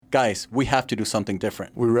guys, we have to do something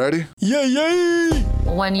different. We ready? Yay!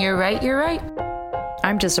 When you're right, you're right.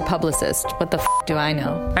 I'm just a publicist. What the do I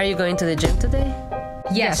know? Are you going to the gym today?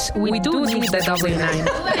 Yes, we do need the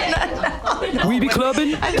W9. We be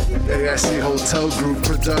clubbing? AIC Hotel Group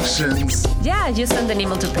Productions. Yeah, just send an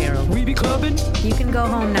email to payroll. We be clubbing? You can go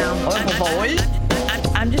home now.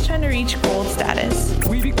 I'm just trying to reach gold status.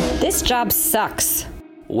 This job sucks.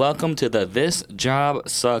 Welcome to the This Job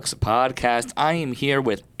Sucks podcast. I am here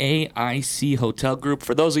with AIC Hotel Group.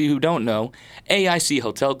 For those of you who don't know, AIC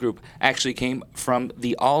Hotel Group actually came from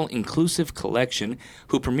the All Inclusive Collection,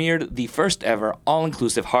 who premiered the first ever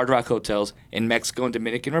all-inclusive Hard Rock hotels in Mexico and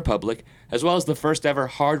Dominican Republic, as well as the first ever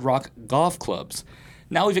Hard Rock golf clubs.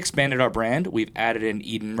 Now we've expanded our brand. We've added in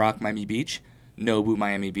Eden Rock Miami Beach, Nobu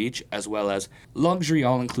Miami Beach, as well as luxury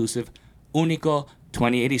all-inclusive Unico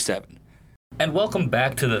 2087. And welcome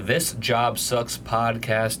back to the This Job Sucks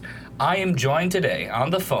podcast. I am joined today on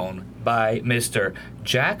the phone by Mr.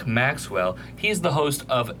 Jack Maxwell. He's the host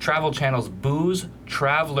of Travel Channel's Booze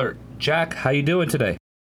Traveler. Jack, how you doing today?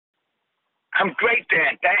 I'm great,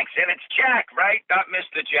 Dan. Thanks. And it's Jack, right? Not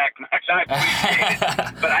Mr. Jack Max. I appreciate it.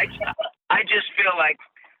 But I just feel like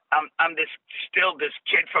I'm this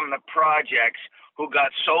kid from the projects who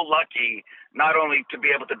got so lucky not only to be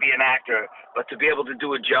able to be an actor, but to be able to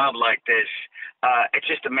do a job like this. It's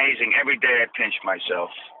just amazing. Every day I pinch myself.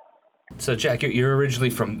 So, Jack, you're originally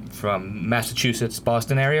from Massachusetts,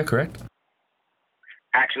 Boston area, correct?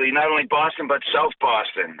 Actually, not only Boston, but South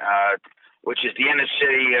Boston, which is the inner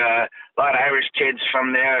city. A lot of Irish kids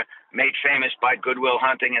from there, made famous by Good Will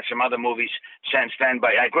Hunting and some other movies since then.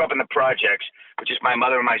 But I grew up in the projects, which is my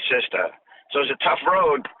mother and my sister. So it was a tough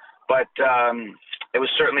road, but it was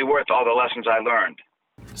certainly worth all the lessons I learned.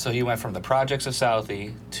 So you went from the projects of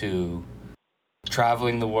Southie to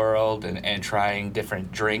traveling the world and trying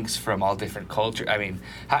different drinks from all different cultures. I mean,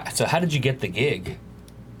 how did you get the gig?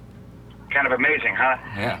 Kind of amazing, huh?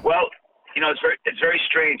 Yeah. Well, it's very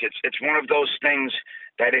strange. It's one of those things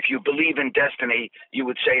that if you believe in destiny, you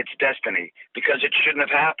would say it's destiny because it shouldn't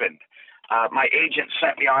have happened. My agent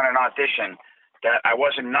sent me on an audition that I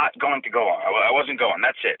wasn't going to go on. I wasn't going.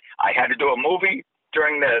 That's it. I had to do a movie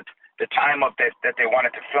during the time of that they wanted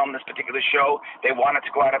to film this particular show. They wanted to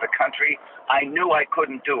go out of the country. I knew I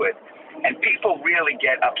couldn't do it. And people really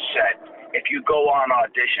get upset if you go on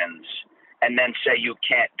auditions and then say you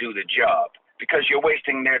can't do the job because you're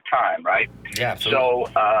wasting their time, right? Yeah, absolutely.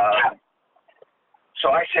 So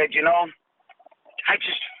I said, I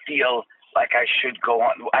just feel like I should go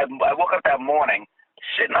on. I woke up that morning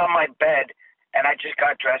sitting on my bed and I just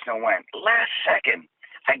got dressed and went. Last second,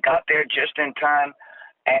 I got there just in time.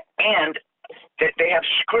 And they have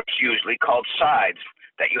scripts usually called sides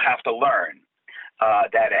that you have to learn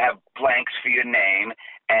that have blanks for your name,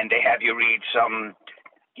 and they have you read some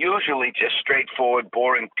usually just straightforward,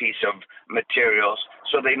 boring piece of materials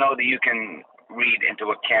so they know that you can read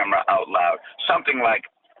into a camera out loud. Something like,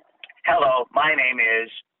 hello, my name is,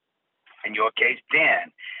 in your case,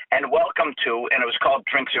 Dan, and welcome to, and it was called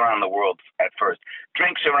Drinks Around the World at first,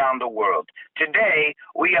 Drinks Around the World. Today,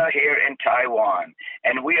 we are here in Taiwan,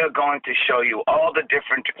 and we are going to show you all the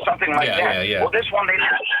different, something like that. Yeah. Well, this one, they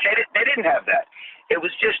didn't have that. It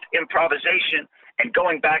was just improvisation and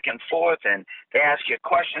going back and forth, and they ask you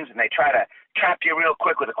questions, and they try to trap you real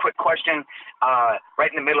quick with a quick question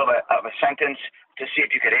right in the middle of a sentence to see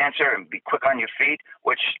if you could answer and be quick on your feet,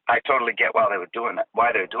 which I totally get why they were doing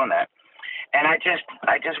that. And I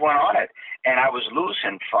just went on it, and I was loose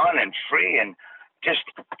and fun and free, and just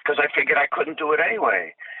because I figured I couldn't do it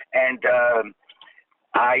anyway. And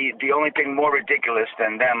the only thing more ridiculous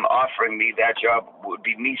than them offering me that job would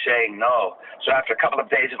be me saying no. So after a couple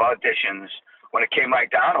of days of auditions, when it came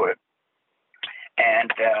right down to it,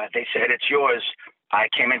 and they said, it's yours, I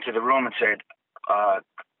came into the room and said,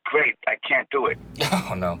 great, I can't do it.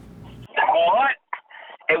 Oh, no. What?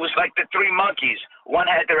 It was like the three monkeys. One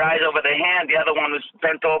had their eyes over the hand. The other one was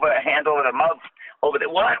bent over, a hand over the mouth.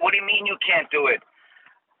 What? What do you mean you can't do it?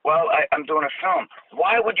 Well, I'm doing a film.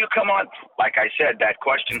 Why would you come on? Like I said, that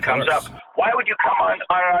question comes up. Why would you come on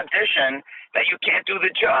our audition that you can't do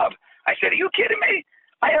the job? I said, are you kidding me?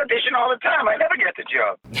 I audition all the time. I never get the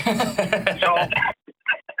job. So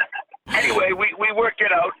anyway, we worked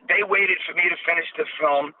it out. They waited for me to finish the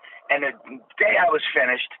film. And the day I was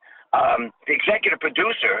finished, the executive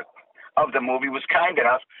producer of the movie was kind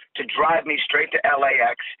enough to drive me straight to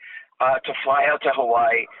LAX to fly out to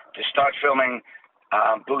Hawaii to start filming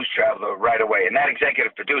Booze Traveler right away. And that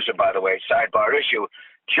executive producer, by the way, sidebar issue,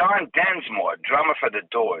 John Densmore, drummer for The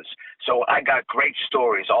Doors. So I got great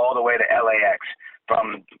stories all the way to LAX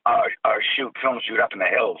from our film shoot up in the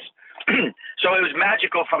hills. So it was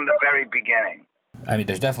magical from the very beginning. I mean,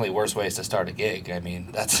 there's definitely worse ways to start a gig. I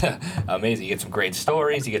mean, that's amazing. You get some great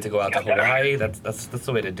stories. You get to go out to Hawaii. That's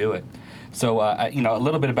the way to do it. So, a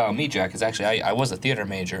little bit about me, Jack, is actually I was a theater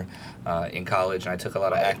major in college, and I took a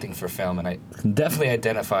lot of acting for film, and I can definitely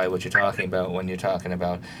identify what you're talking about when you're talking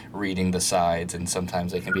about reading the sides, and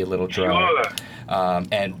sometimes they can be a little dry. Sure.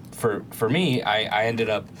 And for me, I ended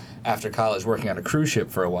up, after college, working on a cruise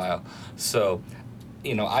ship for a while. So,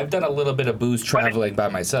 I've done a little bit of booze traveling by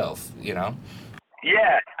myself,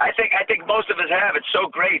 Yeah, I think most of us have. It's so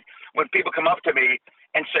great when people come up to me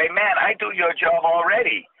and say, "Man, I do your job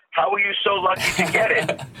already. How were you so lucky to get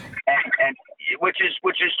it?" and which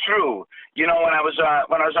is true. When I was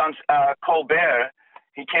on Colbert,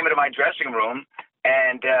 he came into my dressing room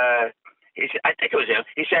and he said, I think it was him.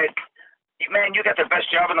 He said, "Man, you got the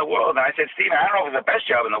best job in the world." And I said, "Steven, I don't know if it's the best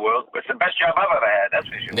job in the world, but it's the best job I've ever had. That's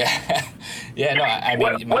for sure." Yeah, no, I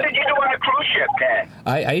mean... What did you do on a cruise ship, Dan?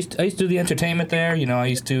 I used to do the entertainment there. I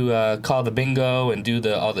used to call the bingo and do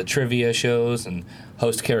all the trivia shows and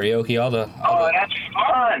host karaoke, That's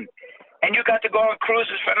fun. And you got to go on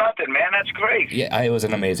cruises for nothing, man. That's great. Yeah, it was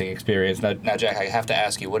an amazing experience. Now, Jack, I have to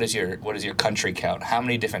ask you, what is your country count? How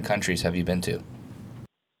many different countries have you been to?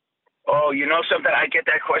 Oh, you know something? I get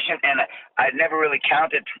that question, and I never really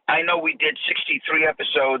counted. I know we did 63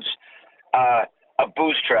 episodes of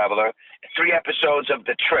Booze Traveler, 3 episodes of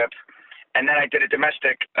The Trip, and then I did a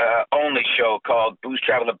domestic-only show called Booze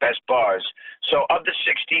Traveler Best Bars. So of the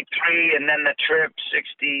 63, and then The Trip,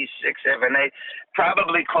 66, 7, 8,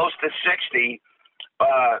 probably close to 60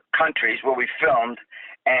 countries where we filmed,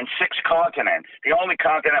 and 6 continents. The only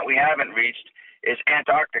continent we haven't reached is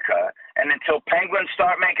Antarctica, and until penguins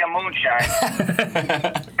start making moonshine.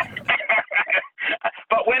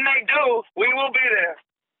 But when they do, we will be there.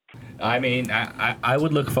 I mean, I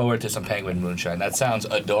would look forward to some penguin moonshine. That sounds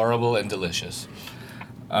adorable and delicious.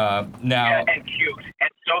 Now, and cute, and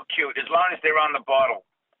so cute. As long as they're on the bottle,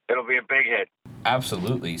 it'll be a big hit.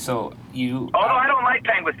 Absolutely. So you... Oh, no, I don't like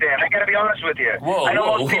penguins, Dan. I got to be honest with you. I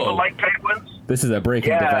know most people like penguins. This is a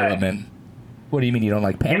breaking development. What do you mean you don't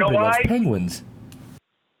like penguins? You know why? Penguins.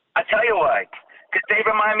 I tell you why. Because they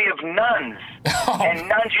remind me of nuns. And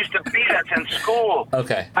nuns used to beat us in school.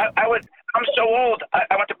 Okay. I'm so old.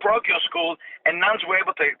 I went to parochial school, and nuns were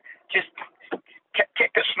able to just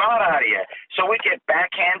kick the snot out of you. So we get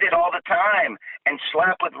backhanded all the time and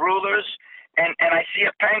slap with rulers. And I see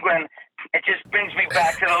a penguin. It just brings me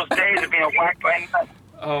back to those days of being whacked by nuns.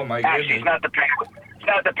 Oh, my goodness. Actually, it's not the penguin. It's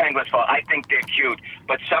not the penguin's fault. I think they're cute,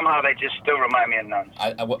 but somehow they just still remind me of nuns.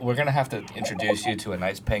 We're going to have to introduce you to a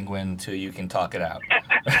nice penguin so you can talk it out.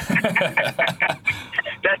 That's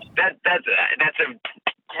a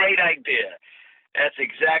great idea. That's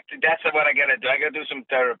what I got to do. I got to do some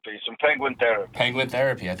therapy, some penguin therapy. Penguin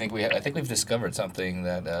therapy. I think we've discovered something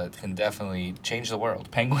that can definitely change the world.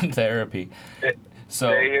 Penguin therapy. So,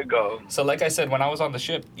 there you go. So like I said, when I was on the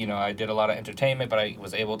ship, I did a lot of entertainment, but I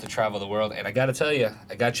was able to travel the world. And I got to tell you,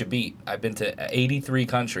 I got you beat. I've been to 83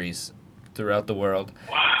 countries throughout the world.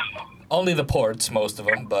 Wow. Only the ports, most of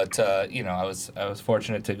them, but I was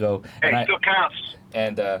fortunate to go. Hey, still counts.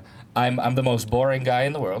 And I'm the most boring guy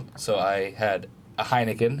in the world, so I had a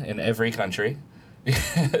Heineken in every country.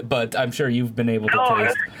 But I'm sure you've been able to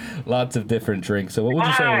taste lots of different drinks. So what would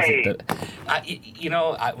you say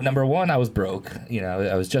was number one, I was broke.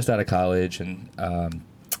 I was just out of college, and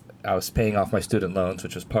I was paying off my student loans,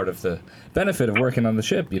 which was part of the benefit of working on the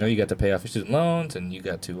ship. You got to pay off your student loans, and you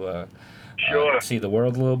got to see the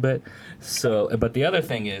world a little bit. So, but the other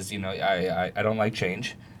thing is, I don't like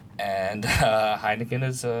change, and Heineken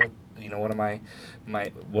is one of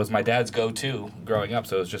my dad's go-to growing up.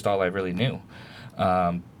 So it was just all I really knew.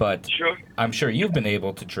 But sure. I'm sure you've been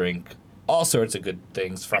able to drink all sorts of good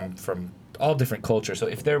things from all different cultures. So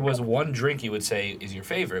if there was one drink you would say is your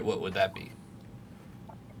favorite, what would that be?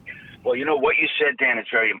 Well, what you said, Dan, is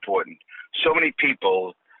very important. So many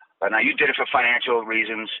people, now you did it for financial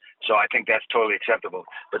reasons, so I think that's totally acceptable.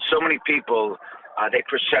 But so many people, they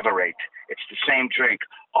perseverate. It's the same drink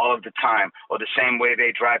all of the time, or the same way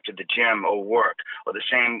they drive to the gym or work, or the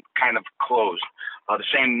same kind of clothes, or the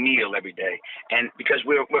same meal every day. And because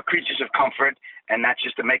we're creatures of comfort, and that's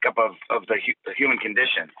just the makeup of the human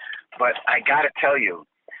condition. But I got to tell you,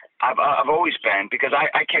 I've always been, because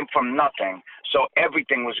I came from nothing, so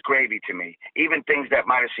everything was gravy to me. Even things that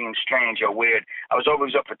might have seemed strange or weird, I was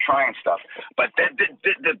always up for trying stuff. But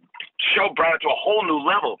the show brought it to a whole new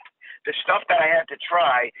level. The stuff that I had to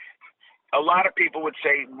try, a lot of people would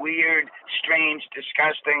say weird, strange,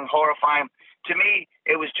 disgusting, horrifying. To me,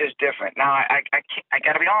 it was just different. Now, I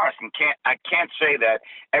got to be honest, and I can't say that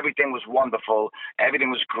everything was wonderful,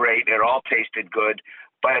 everything was great, it all tasted good.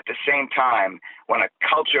 But at the same time, when a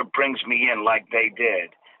culture brings me in like they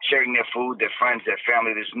did, sharing their food, their friends, their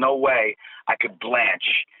family, there's no way I could blanch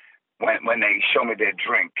when they show me their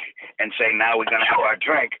drink and say, now we're going to have our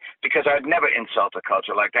drink, because I'd never insult a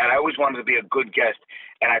culture like that. I always wanted to be a good guest,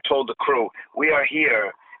 and I told the crew, we are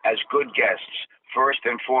here as good guests, first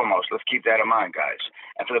and foremost. Let's keep that in mind, guys.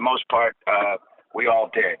 And for the most part, we all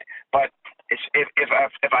did. But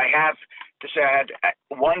if I have to say I had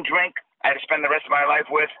one drink I had to spend the rest of my life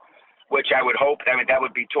with, which I would hope, I mean, that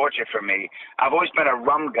would be torture for me. I've always been a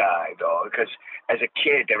rum guy, though, because as a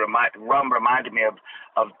kid, rum reminded me of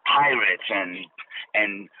pirates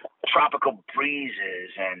and tropical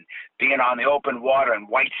breezes and being on the open water and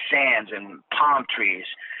white sands and palm trees,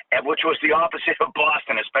 and which was the opposite of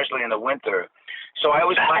Boston, especially in the winter. So I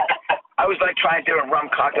was like trying different rum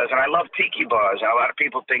cocktails, and I love tiki bars. And a lot of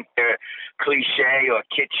people think they're cliche or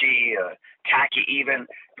kitschy or tacky even.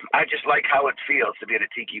 I just like how it feels to be at a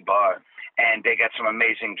tiki bar, and they got some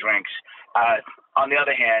amazing drinks. On the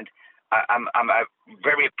other hand, I'm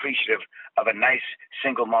very appreciative of a nice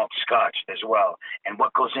single malt scotch as well, and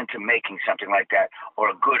what goes into making something like that, or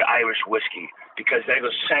a good Irish whiskey, because there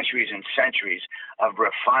goes centuries and centuries of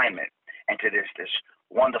refinement into this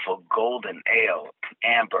wonderful golden ale,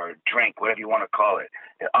 amber drink, whatever you want to call it.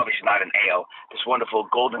 Obviously not an ale, this wonderful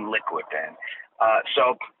golden liquid then.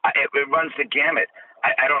 So it runs the gamut.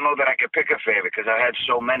 I don't know that I could pick a favorite because I've had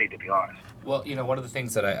so many, to be honest. Well, one of the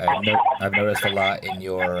things that I've noticed a lot in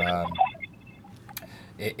your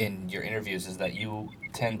interviews is that you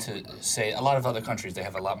tend to say a lot of other countries, they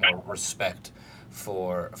have a lot more respect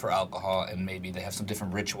for alcohol, and maybe they have some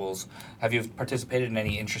different rituals. Have you participated in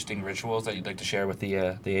any interesting rituals that you'd like to share with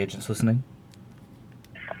the agents listening?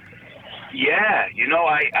 Yeah,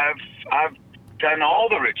 I've done all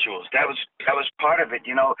the rituals. That was part of it.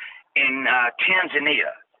 In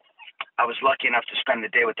Tanzania, I was lucky enough to spend the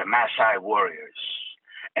day with the Maasai warriors,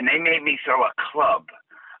 and they made me throw a club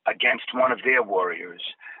against one of their warriors.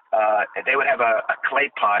 They would have a clay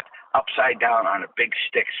pot upside down on a big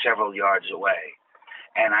stick several yards away,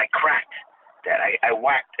 and I cracked that. I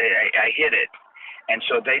whacked it, I hit it, and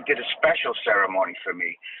so they did a special ceremony for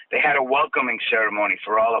me. They had a welcoming ceremony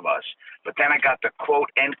for all of us, but then I got the quote,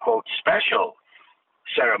 end quote, special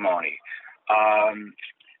ceremony.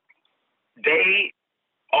 They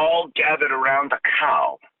all gathered around the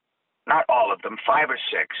cow, not all of them, 5 or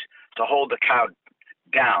 6, to hold the cow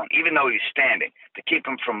down, even though he's standing, to keep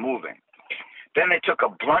him from moving. Then they took a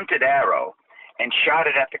blunted arrow and shot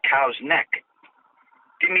it at the cow's neck.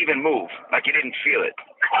 Didn't even move, like he didn't feel it.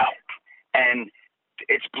 And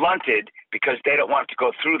it's blunted because they don't want it to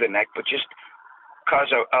go through the neck, but just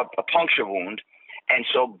cause a puncture wound. And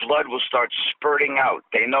so blood will start spurting out.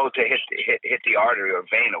 They know to hit the artery or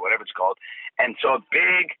vein or whatever it's called. And so a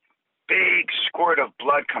big squirt of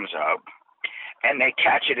blood comes out, and they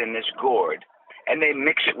catch it in this gourd, and they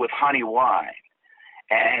mix it with honey wine.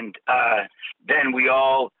 And then we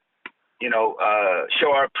all,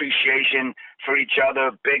 show our appreciation for each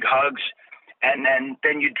other, big hugs, and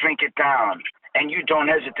then you drink it down. And you don't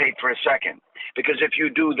hesitate for a second, because if you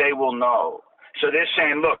do, they will know. So they're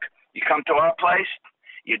saying, look, you come to our place,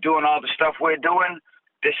 you're doing all the stuff we're doing,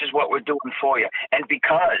 this is what we're doing for you. And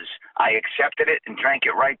because I accepted it and drank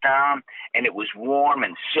it right down, and it was warm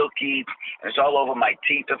and silky, and it's all over my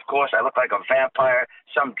teeth, of course, I look like a vampire,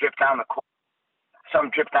 some drip down the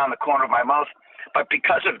corner of my mouth. But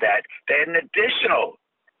because of that, they had an additional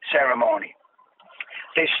ceremony.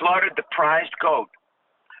 They slaughtered the prized goat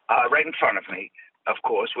right in front of me, of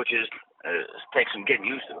course, which is takes some getting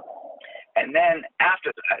used to. And then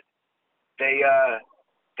after that, they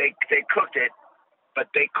cooked it, but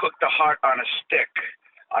they cooked the heart on a stick,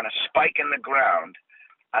 on a spike in the ground,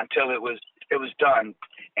 until it was done,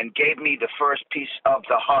 and gave me the first piece of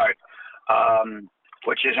the heart,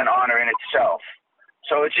 which is an honor in itself.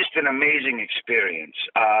 So it's just an amazing experience.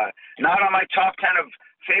 Not on my top 10 of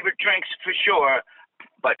favorite drinks for sure,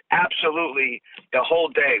 but absolutely the whole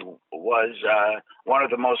day was one of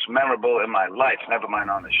the most memorable in my life, never mind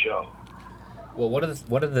on the show. Well, one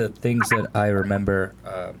of the things that I remember,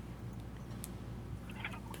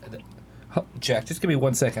 Jack, just give me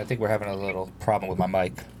 1 second. I think we're having a little problem with my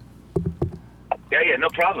mic. Yeah, no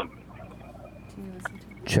problem.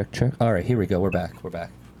 Check. All right, here we go. We're back.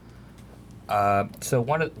 So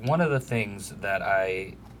one of the things that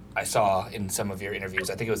I I saw in some of your interviews,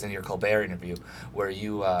 I think it was in your Colbert interview, where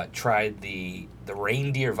you tried the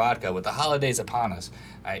reindeer vodka with the holidays upon us.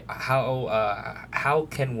 How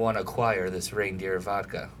can one acquire this reindeer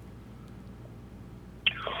vodka?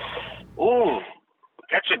 Ooh,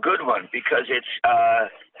 that's a good one because it's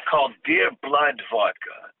called Deer Blood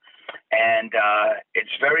Vodka. And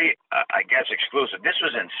it's very, I guess, exclusive. This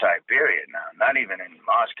was in Siberia now, not even in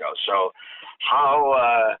Moscow. So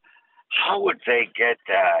how would they get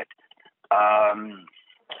that?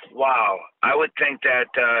 Wow. I would think that,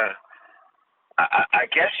 I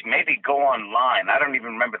guess maybe go online. I don't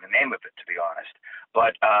even remember the name of it, to be honest.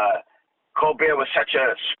 But Colbert was such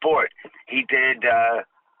a sport. He did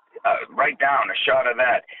write down a shot of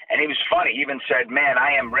that. And he was funny. He even said, man,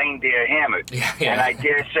 I am reindeer hammered. Yeah. And I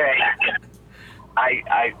dare say,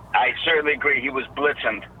 I certainly agree. He was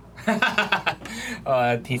blitzing.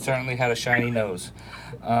 He certainly had a shiny nose.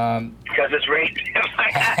 Because it's reindeer.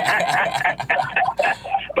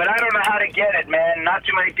 But I don't know how to get it, man. Not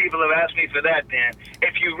too many people have asked me for that, Dan.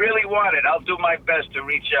 If you really want it, I'll do my best to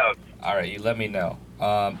reach out. All right, you let me know.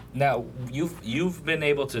 Now, you've been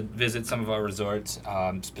able to visit some of our resorts,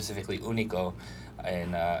 specifically Unico,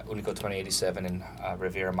 in Unico 2087 in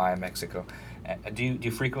Riviera Maya, Mexico. Do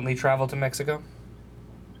you frequently travel to Mexico?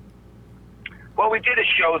 Well, we did a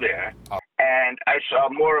show there, and I saw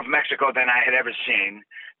more of Mexico than I had ever seen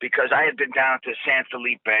because I had been down to San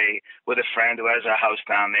Felipe with a friend who has a house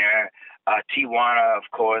down there, Tijuana, of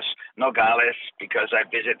course, Nogales, because I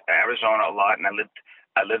visit Arizona a lot, and I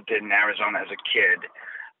lived in Arizona as a kid.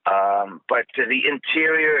 But to the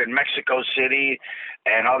interior in Mexico City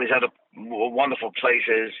and all these other wonderful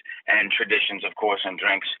places and traditions, of course, and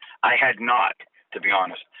drinks, I had not, to be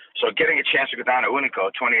honest. So getting a chance to go down to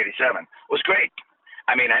Unico 2087 was great.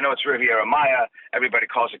 I mean, I know it's Riviera Maya. Everybody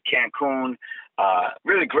calls it Cancun.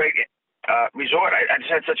 Really great resort. I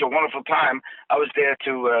just had such a wonderful time. I was there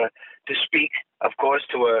to speak, of course,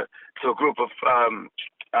 to a group of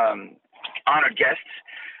honored guests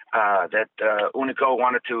that Unico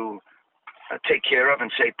wanted to take care of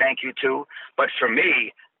and say thank you to. But for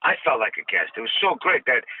me, I felt like a guest. It was so great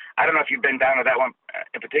that I don't know if you've been down to that one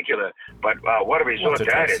in particular, but what a resort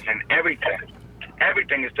that is, and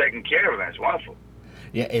everything is taken care of, and it's wonderful.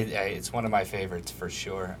 Yeah, it's one of my favorites for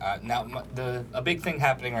sure. Now, a big thing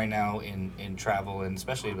happening right now in travel, and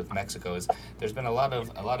especially with Mexico, is there's been a lot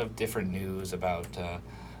of different news about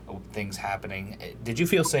things happening. Did you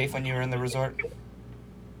feel safe when you were in the resort?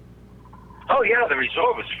 Oh yeah, the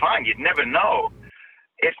resort was fine. You'd never know.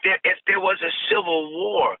 If there was a civil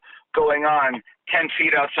war going on 10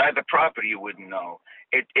 feet outside the property, you wouldn't know.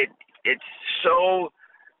 It's so,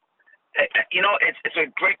 you know, it's a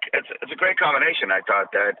great combination. I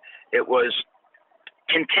thought that it was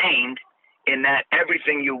contained in that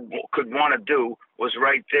everything you could want to do was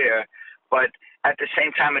right there, but at the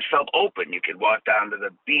same time it felt open. You could walk down to the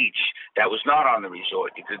beach that was not on the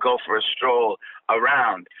resort. You could go for a stroll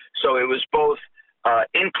around. So it was both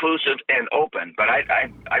inclusive and open, but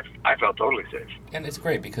I felt totally safe. And it's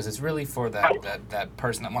great because it's really for that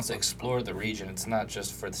person that wants to explore the region. It's not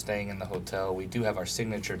just for staying in the hotel. We do have our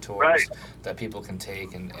signature tours that people can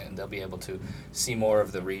take, and they'll be able to see more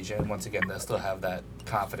of the region. Once again, they'll still have that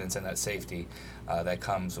confidence and that safety that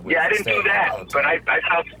comes with I didn't do that, but I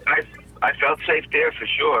felt safe there for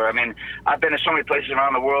sure. I mean, I've been to so many places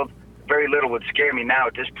around the world. Very little would scare me now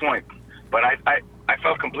at this point, but I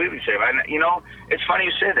felt completely safe. You know, it's funny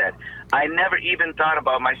you say that. I never even thought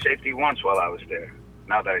about my safety once while I was there,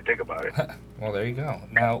 now that I think about it. Well, there you go.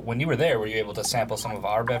 Now, when you were there, were you able to sample some of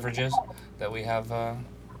our beverages that we have?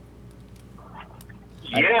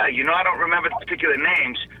 Yeah, you know, I don't remember the particular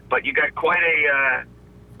names, but you got quite a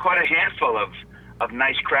handful of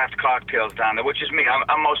nice craft cocktails down there, which is me.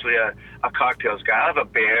 I'm mostly a cocktails guy. I have a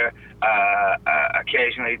beer,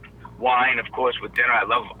 occasionally wine, of course, with dinner. I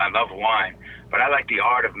love wine. But I like the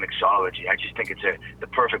art of mixology. I just think it's the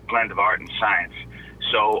perfect blend of art and science.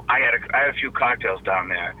 So I had a few cocktails down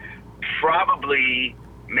there. Probably,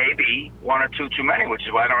 maybe one or two too many, which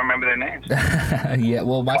is why I don't remember their names. Yeah,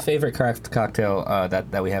 well, my favorite craft cocktail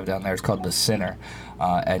that we have down there is called the Sinner.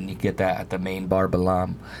 And you get that at the main bar,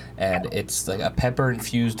 Balam. And it's like a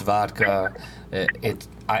pepper-infused vodka.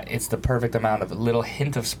 It's the perfect amount of a little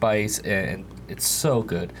hint of spice, and it's so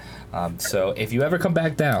good. So if you ever come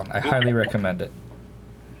back down, I highly recommend it.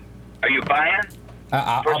 Are you buying?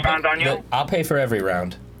 First round on you? I'll pay for every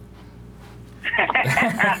round. I'm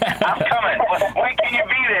coming. When can you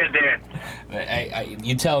be there, Dan?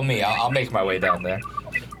 You tell me. I'll make my way down there.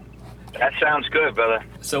 That sounds good, brother.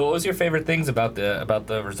 So, what was your favorite things about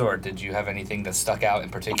the resort? Did you have anything that stuck out in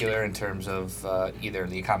particular in terms of either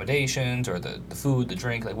the accommodations or the food, the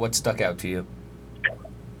drink? Like, what stuck out to you?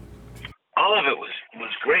 All of it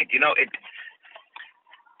was great. You know,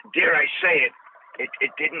 dare I say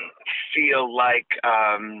it didn't feel like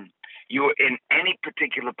you were in any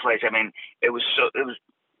particular place. I mean, it was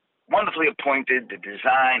wonderfully appointed, the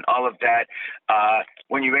design, all of that.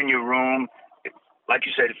 When you're in your room, like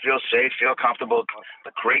you said, feel safe, feel comfortable,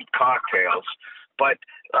 the great cocktails. But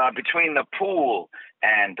between the pool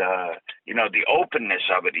and, the openness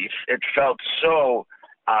of it, it felt so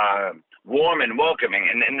warm and welcoming.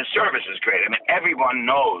 And the service is great. I mean, everyone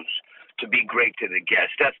knows to be great to the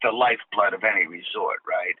guests. That's the lifeblood of any resort,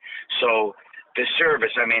 right? So the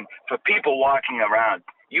service, I mean, for people walking around,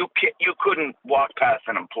 you couldn't walk past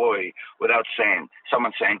an employee without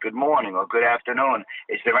someone saying good morning or good afternoon.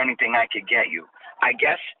 Is there anything I could get you? I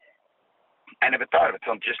guess I never thought of it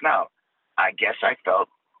until just now. I guess I felt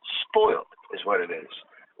spoiled is what it is,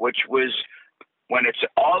 which was when it's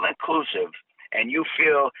all inclusive and you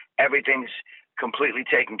feel everything's completely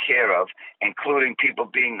taken care of, including people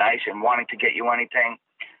being nice and wanting to get you anything.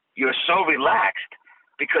 You're so relaxed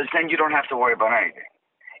because then you don't have to worry about anything.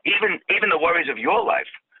 Even the worries of your life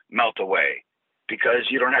melt away because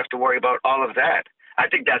you don't have to worry about all of that. I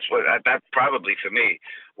think that probably for me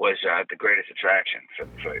was the greatest attraction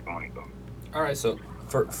for Onigo. All right, so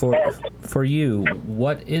for you,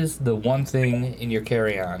 what is the one thing in your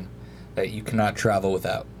carry-on that you cannot travel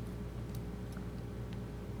without?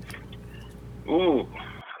 Ooh,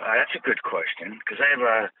 that's a good question because I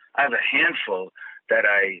have a handful that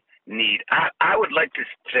I need. I would like to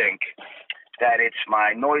think that it's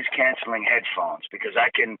my noise-canceling headphones because I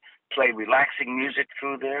can play relaxing music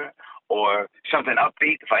through there or something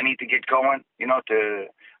upbeat if I need to get going,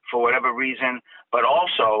 for whatever reason. But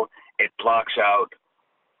also, it blocks out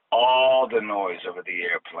all the noise over the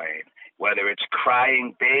airplane, whether it's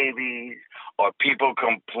crying babies or people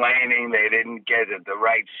complaining they didn't get the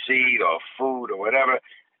right seat or food or whatever.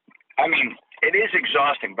 I mean, it is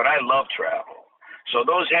exhausting, but I love travel. So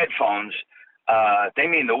those headphones, they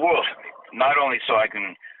mean the world to me. Not only so I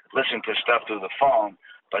can listen to stuff through the phone,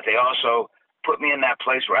 but they also put me in that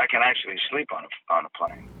place where I can actually sleep on a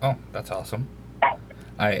plane. Oh, that's awesome.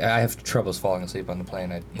 I have troubles falling asleep on the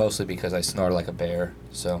plane, mostly because I snore like a bear,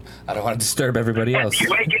 so I don't want to disturb everybody else.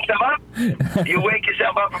 You wake yourself up? You wake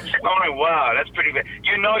yourself up from snoring? Wow, that's pretty bad.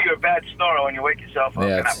 You know you're a bad snorer when you wake yourself up.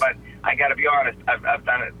 Yeah, but I got to be honest, I've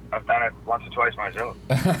done it once or twice myself.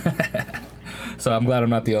 So I'm glad I'm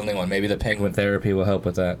not the only one. Maybe the penguin therapy will help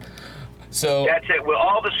with that. So that's it. Will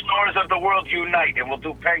all the snorers of the world unite, and we'll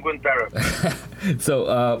do penguin therapy.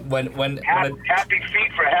 So when happy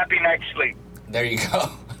feet for happy night's sleep. There you go.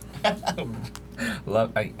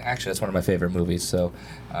 Actually, that's one of my favorite movies. So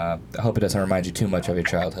I hope it doesn't remind you too much of your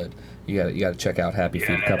childhood. You got to check out Happy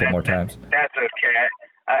Feet a couple more times. That's okay.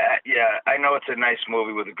 I know it's a nice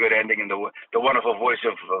movie with a good ending and the wonderful voice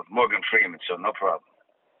of Morgan Freeman. So no problem.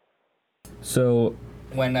 So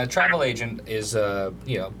when a travel agent is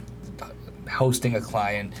hosting a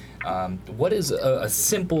client, what is a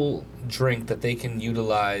simple drink that they can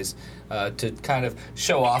utilize to kind of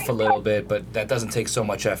show off a little bit, but that doesn't take so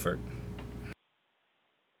much effort?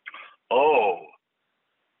 Oh,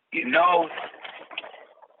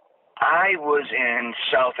 I was in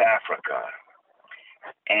South Africa,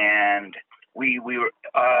 and we were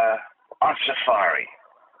on safari,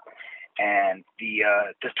 and the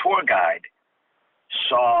tour guide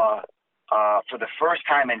saw for the first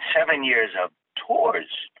time in 7 years of tours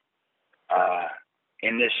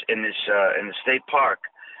in the state park,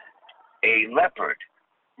 a leopard,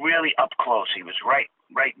 really up close. He was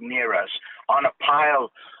right near us on a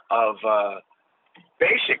pile of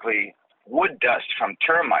basically wood dust from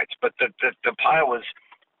termites, but the pile was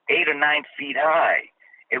 8 or 9 feet high.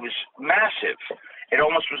 It was massive. It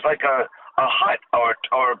almost was like a hut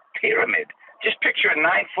or a pyramid. Just picture a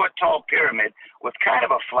 9-foot tall pyramid with kind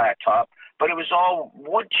of a flat top, but it was all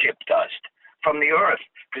wood chip dust from the earth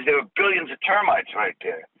because there were billions of termites right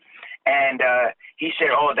there. And he said,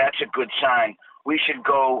 "Oh, that's a good sign. We should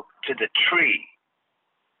go to the tree."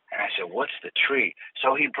 And I said, "What's the tree?"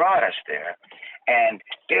 So he brought us there. And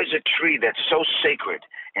there's a tree that's so sacred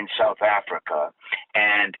in South Africa.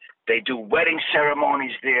 And they do wedding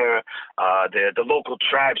ceremonies there. The local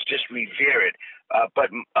tribes just revere it. But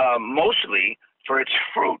mostly for its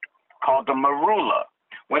fruit called the marula.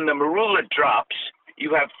 When the marula drops,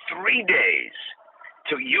 you have 3 days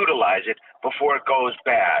to utilize it before it goes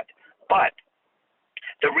bad. But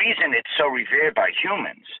the reason it's so revered by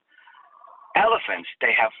humans, elephants,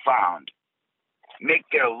 they have found, make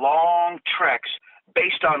their long treks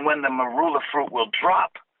based on when the marula fruit will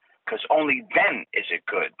drop, because only then is it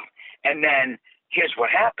good. And then here's what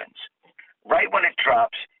happens. Right when it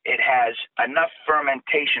drops, it has enough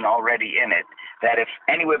fermentation already in it that if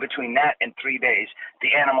anywhere between that and 3 days,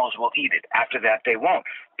 the animals will eat it. After that, they won't,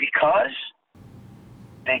 because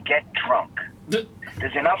they get drunk.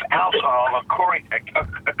 There's enough alcohol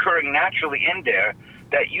occurring naturally in there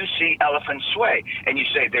that you see elephants sway, and you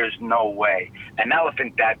say, there's no way. An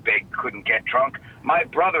elephant that big couldn't get drunk. My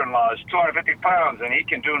brother-in-law is 250 pounds, and he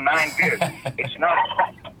can do 9 beers. It's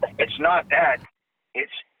not that.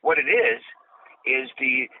 It's what it is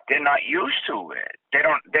they're not used to it. They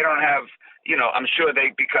don't have, I'm sure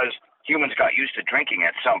because humans got used to drinking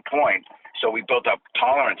at some point, so we built up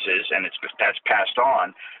tolerances, and that's passed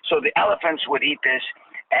on. So the elephants would eat this,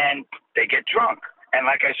 and they get drunk. And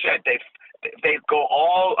like I said, they go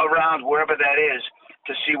all around wherever that is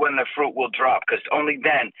to see when the fruit will drop, because only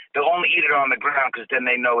then they'll only eat it on the ground, because then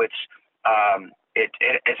they know it's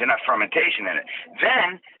enough fermentation in it.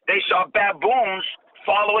 Then they saw baboons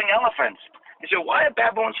following elephants. They said, why are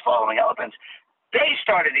baboons following elephants? They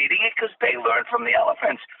started eating it because they learned from the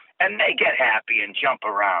elephants, and they get happy and jump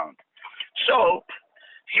around. So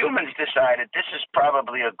humans decided this is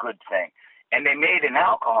probably a good thing, and they made an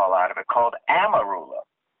alcohol out of it called Amarula.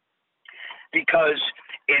 Because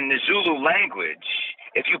in the Zulu language,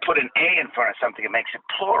 if you put an A in front of something, it makes it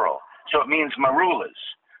plural. So it means marulas.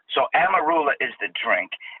 So Amarula is the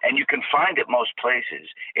drink, and you can find it most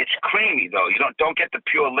places. It's creamy, though. You don't get the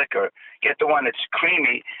pure liquor. Get the one that's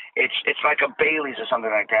creamy. It's like a Bailey's or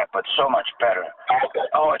something like that, but so much better.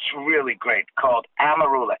 Oh, it's really great. Called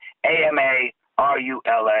Amarula,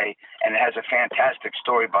 Amarula, and it has a fantastic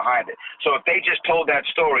story behind it. So if they just told that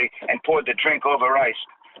story and poured the drink over ice,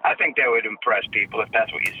 I think that would impress people if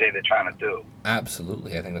that's what you say they're trying to do.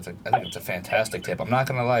 Absolutely. I think it's a fantastic tip. I'm not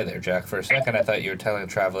going to lie there, Jack. For a second, I thought you were telling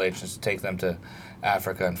travel agents to take them to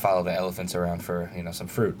Africa and follow the elephants around for some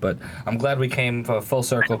fruit. But I'm glad we came full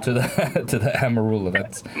circle to the Amarula.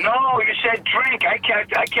 No, you said drink. I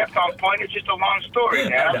kept on point. It's just a long story.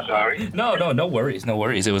 Yeah, I'm sorry. No worries.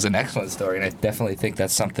 It was an excellent story, and I definitely think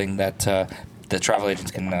that's something that the travel agents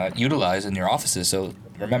can utilize in your offices. So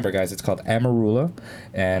remember, guys, it's called Amarula,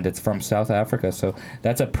 and it's from South Africa. So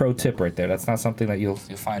that's a pro tip right there. That's not something that you'll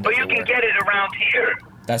find. But you can get it around here.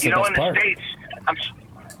 That's the best part. In the States,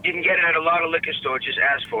 you can get it at a lot of liquor stores. Just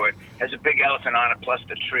ask for it. It has a big elephant on it, plus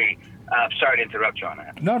the tree. Sorry to interrupt you on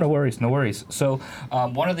that. No worries. So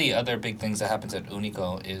one of the other big things that happens at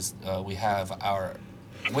Unico is we have our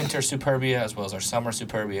winter Superbia as well as our summer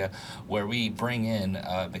Superbia, where we bring in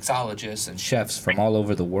mixologists and chefs from all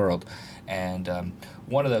over the world. And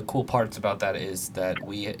one of the cool parts about that is that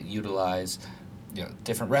we utilize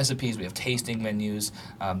different recipes. We have tasting menus.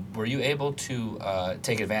 Were you able to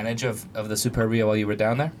take advantage of the Superbia while you were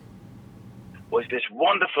down there? Was this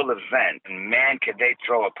wonderful event, and man, could they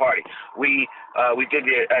throw a party. We did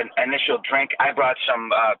the initial drink. I brought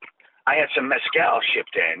I had some mezcal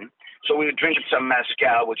shipped in. So we were drinking some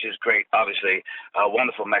mezcal, which is great, obviously, a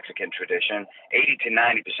wonderful Mexican tradition. 80 to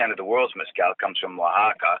 90% of the world's mezcal comes from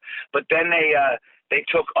Oaxaca. But then they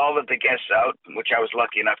took all of the guests out, which I was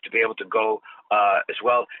lucky enough to be able to go as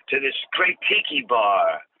well, to this great tiki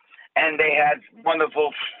bar. And they had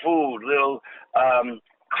wonderful food, little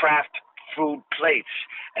craft food plates,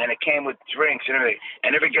 and it came with drinks and everything.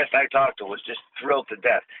 And every guest I talked to was just thrilled to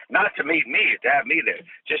death. Not to meet me, to have me there,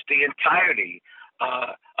 just the entirety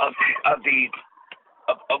of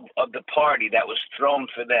the party that was thrown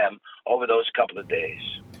for them over those couple of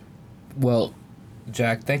days. Well,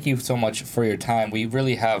 Jack, thank you so much for your time. We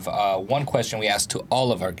really have one question we ask to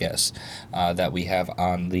all of our guests that we have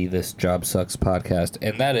on the This Job Sucks podcast,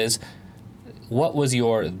 and that is, what was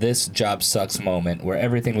your This Job Sucks moment where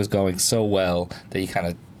everything was going so well that you kind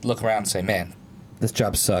of look around and say, man, this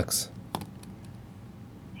job sucks?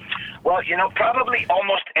 Well, probably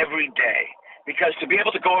almost every day. Because to be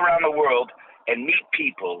able to go around the world and meet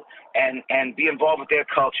people and be involved with their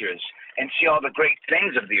cultures and see all the great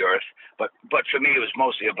things of the earth, but for me it was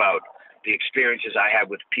mostly about the experiences I had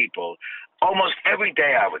with people. Almost every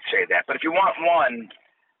day I would say that. But if you want one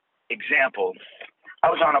example, I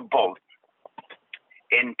was on a boat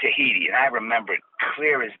in Tahiti, and I remember it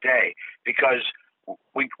clear as day because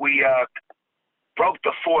we broke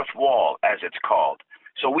the fourth wall, as it's called.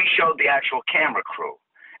 So we showed the actual camera crew.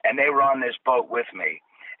 And they were on this boat with me,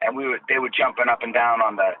 and they were jumping up and down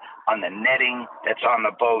on the netting that's on the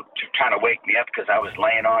boat, trying to wake me up because I was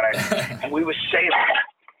laying on it. And we were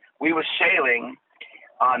sailing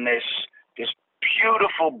on this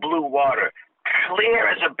beautiful blue water, clear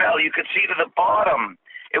as a bell. You could see to the bottom.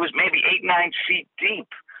 It was maybe 8-9 feet deep,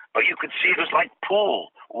 but you could see it was like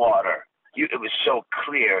pool water. It was so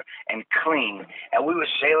clear and clean. And we were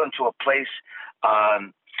sailing to a place,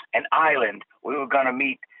 an island. We were going to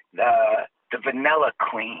meet the Vanilla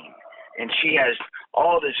Queen. And she has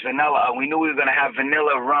all this vanilla. And we knew we were going to have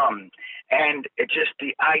vanilla rum. And it's just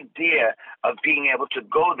the idea of being able to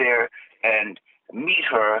go there and meet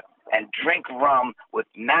her and drink rum with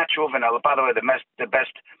natural vanilla. By the way, the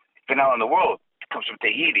best vanilla in the world comes from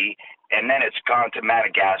Tahiti, and then it's gone to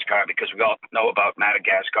Madagascar because we all know about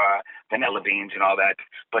Madagascar, vanilla beans and all that.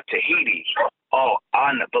 But Tahiti,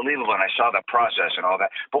 unbelievable, and I saw the process and all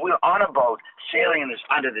that. But we were on a boat sailing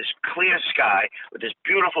under this clear sky with this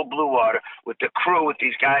beautiful blue water with the crew, with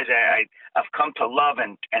these guys I've come to love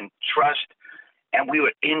and trust, and we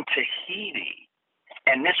were in Tahiti.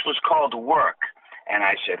 And this was called work. And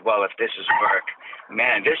I said, well, if this is work,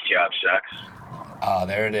 man, this job sucks. Oh,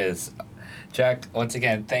 there it is. Jack, once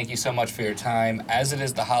again, thank you so much for your time. As it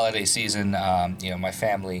is the holiday season, my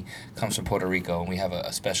family comes from Puerto Rico, and we have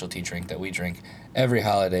a specialty drink that we drink every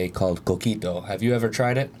holiday called coquito. Have you ever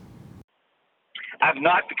tried it? I've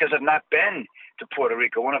not, because I've not been to Puerto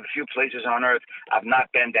Rico. One of the few places on earth I've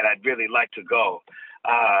not been that I'd really like to go.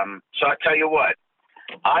 So I'll tell you what,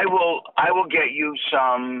 I will get you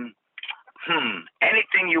some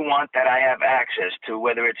anything you want that I have access to,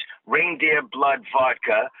 whether it's reindeer blood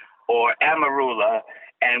vodka or Amarula,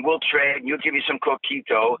 and we'll trade, and you'll give me some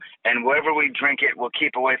coquito, and wherever we drink it, we'll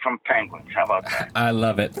keep away from penguins. How about that? I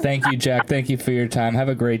love it. Thank you, Jack. Thank you for your time. Have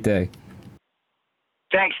a great day.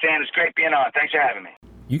 Thanks, Dan. It's great being on. Thanks for having me.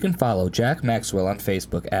 You can follow Jack Maxwell on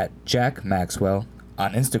Facebook at Jack Maxwell,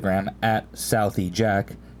 on Instagram at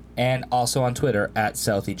SouthieJack, and also on Twitter at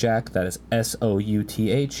SouthieJack. That is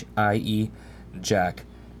SOUTHIE Jack.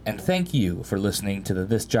 And thank you for listening to the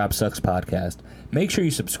This Job Sucks podcast. Make sure you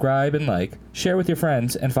subscribe and like, share with your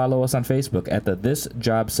friends, and follow us on Facebook at the This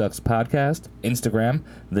Job Sucks podcast, Instagram,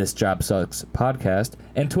 This Job Sucks podcast,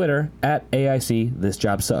 and Twitter at AIC This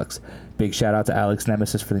Job Sucks. Big shout out to Alex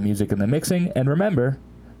Nemesis for the music and the mixing, and remember,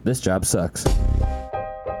 this job sucks.